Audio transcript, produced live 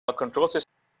control system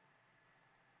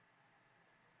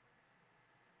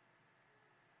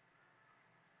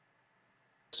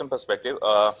perspective,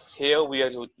 here we are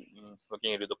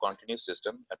looking into the continuous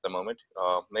system at the moment.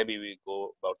 Maybe we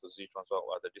go about the Z transform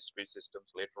or the discrete systems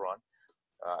later on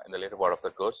in the later part of the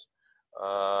course.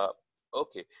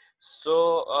 Okay,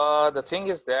 so the thing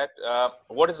is that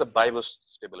what is the Bibo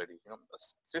stability? You know, a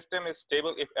system is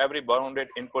stable if every bounded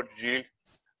input yield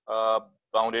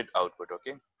bounded output.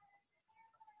 Okay,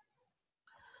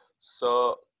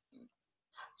 so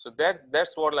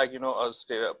that's what, like, you know,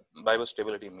 Bibo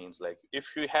stability means. Like,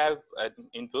 if you have an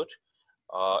input,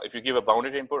 if you give a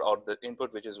bounded input or the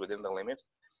input which is within the limits,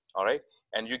 all right,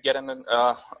 and you get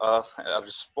a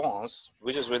response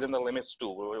which is within the limits too,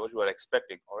 what you are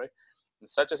expecting, all right, and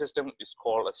such a system is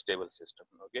called a stable system.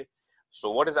 Okay,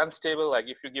 so what is unstable? Like,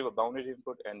 if you give a bounded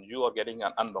input and you are getting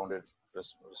an unbounded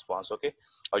response, okay,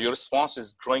 or your response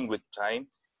is growing with time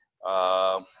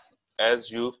as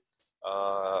you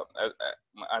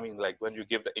I mean, like, when you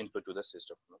give the input to the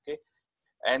system. Okay,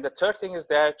 and the third thing is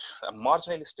that a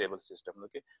marginally stable system.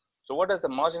 Okay, so what does a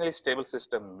marginally stable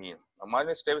system mean? A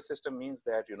marginally stable system means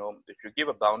that, you know, if you give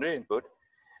a bounded input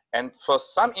and for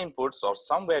some inputs or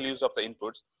some values of the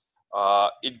inputs,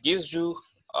 it gives you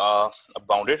a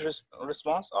bounded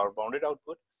response or bounded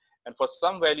output, and for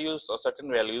some values or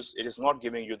certain values, it is not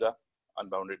giving you the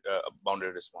unbounded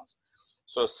bounded response.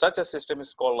 So such a system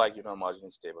is called, like, you know,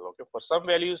 marginally stable. Okay, for some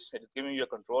values it is giving you a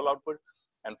control output,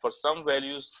 and for some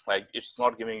values, like, it's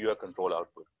not giving you a control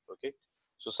output. Okay,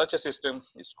 so such a system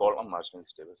is called a marginally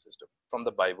stable system from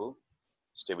the Bibo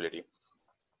stability.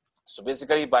 So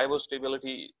basically, Bibo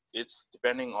stability, it's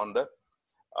depending on the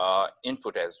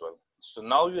input as well. So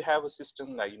now you have a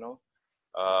system, like, you know,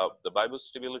 the Bibo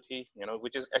stability, you know,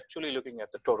 which is actually looking at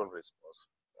the total response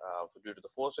due to the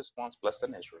forced response plus the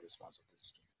natural response of the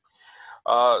system.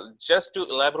 Just to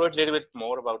elaborate a little bit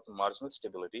more about the marginal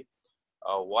stability,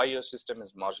 why your system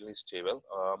is marginally stable.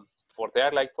 For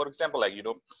that, like, for example, like, you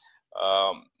know,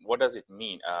 what does it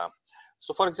mean?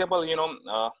 So for example, you know,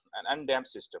 an undamped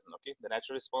system. Okay, the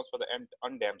natural response for the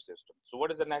undamped system. So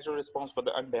what is the natural response for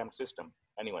the undamped system?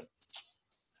 Anyone?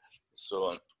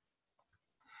 So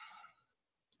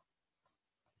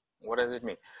what does it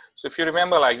mean? So if you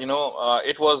remember, like, you know,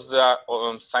 it was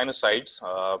sinusoids.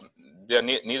 They are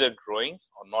neither growing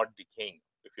or not decaying,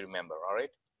 if you remember. All right,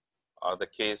 the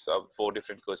case of 4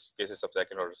 different cases of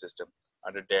second order system: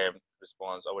 underdamped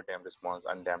response, overdamped response,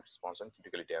 undamped response, and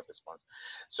critically damped response.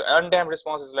 So undamped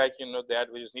response is, like, you know,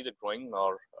 that which is neither growing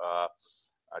nor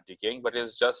decaying, but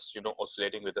is just, you know,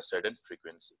 oscillating with a certain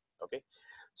frequency. Okay,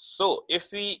 so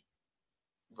if we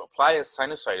apply a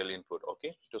sinusoidal input,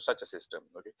 okay, to such a system,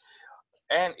 okay,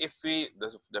 and if we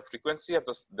the frequency of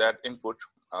that input,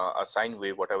 a sine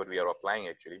wave, whatever we are applying,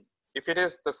 actually, if it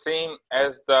is the same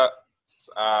as the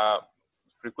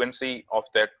frequency of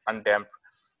that undamped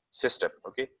system,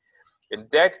 okay, in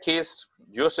that case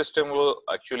your system will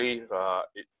actually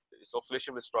its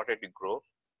oscillation will start to grow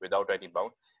without any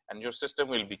bound, and your system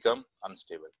will become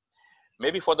unstable.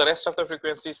 Maybe for the rest of the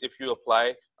frequencies, if you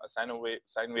apply a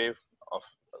sine wave of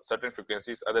certain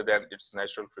frequencies other than its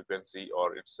natural frequency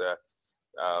or its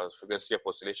frequency of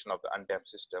oscillation of the undamped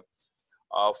system,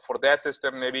 for that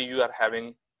system, maybe you are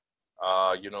having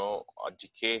you know, a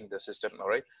decay in the system, all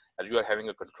right, and you are having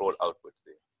a control output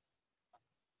there.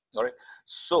 All right,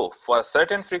 so for a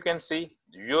certain frequency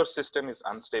your system is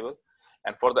unstable,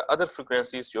 and for the other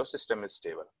frequencies your system is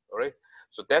stable. All right,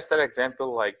 so that's an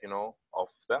example, like, you know, of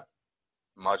the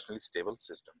marginally stable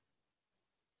system.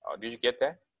 Did you get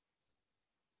that?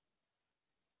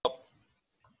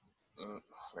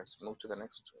 Let's move to the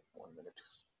next 1 minute.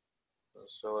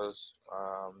 So as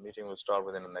meeting will start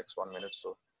within the next 1 minute.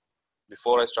 So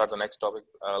before I start the next topic,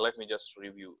 let me just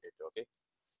review it. Okay,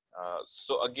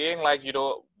 so again, like, you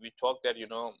know, we talked that, you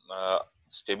know,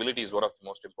 stability is one of the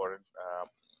most important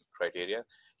criteria.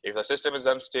 If the system is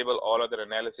unstable, all other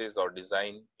analysis or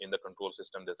design in the control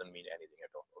system doesn't mean anything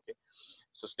at all. Okay,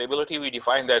 so stability, we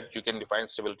define that you can define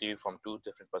stability from 2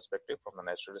 different perspectives, from the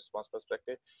natural response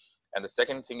perspective, and the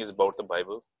second thing is about the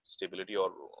Bibo stability or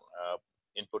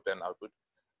input and output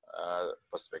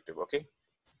perspective. Okay,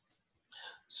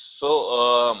 so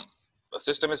a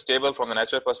system is stable from the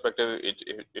natural perspective.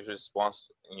 It response,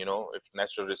 you know, if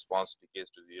natural response decays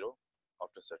to 0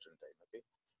 after a certain time. Okay,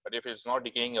 but if it's not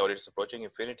decaying or it's approaching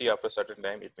infinity after a certain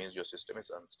time, it means your system is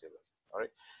unstable. All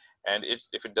right, and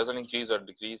if it doesn't increase or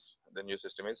decrease, then your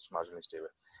system is marginally stable.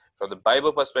 From the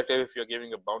Bibo perspective, if you're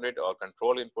giving a bounded or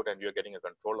control input and you're getting a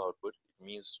control output, it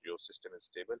means your system is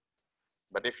stable.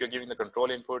 But if you're giving the control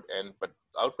input but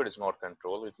output is not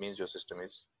control, it means your system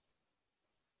is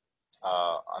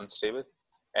unstable.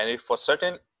 And if for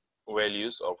certain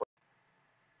values or